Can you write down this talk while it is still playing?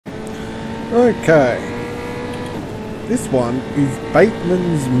Okay. This one is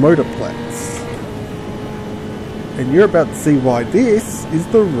Batemans Motorplex. And you're about to see why this is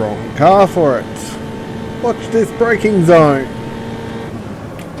the wrong car for it. Watch this braking zone.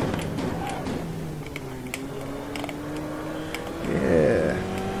 Yeah.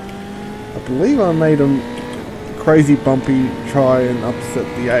 I believe I made them crazy bumpy try and upset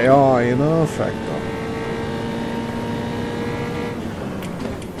the AI in R Factor.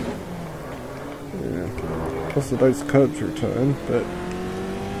 Plus of those curbs return, but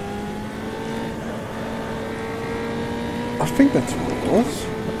I think that's what it was.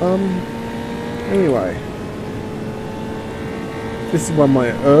 Anyway, this is one of my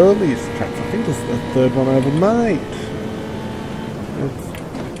earliest tracks. I think this is the third one I ever made.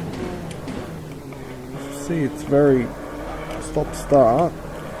 See, it's very stop-start.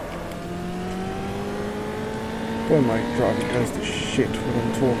 Boy, my driving goes to shit when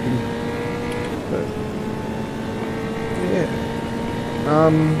I'm talking. But yeah,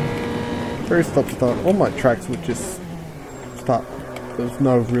 very stop-start. All my tracks would just start. There's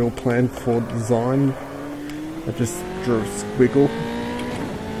no real plan for design. I just drew a squiggle.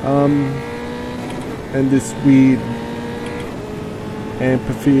 And this weird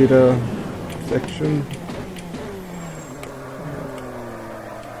amphitheater section.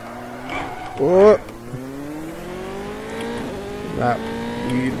 Oh, that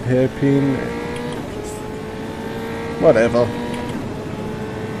weird hairpin. Just whatever.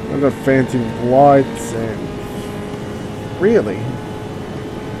 I got fancy lights and really,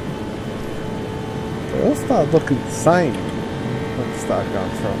 they all start looking the same when you start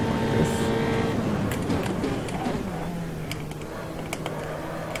going through them like this.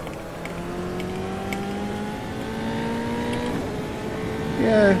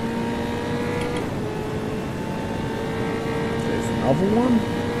 Yeah. There's another one.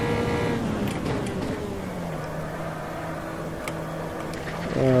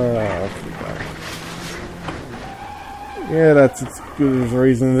 Off we go. Yeah, that's as good as a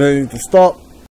reason they need to stop.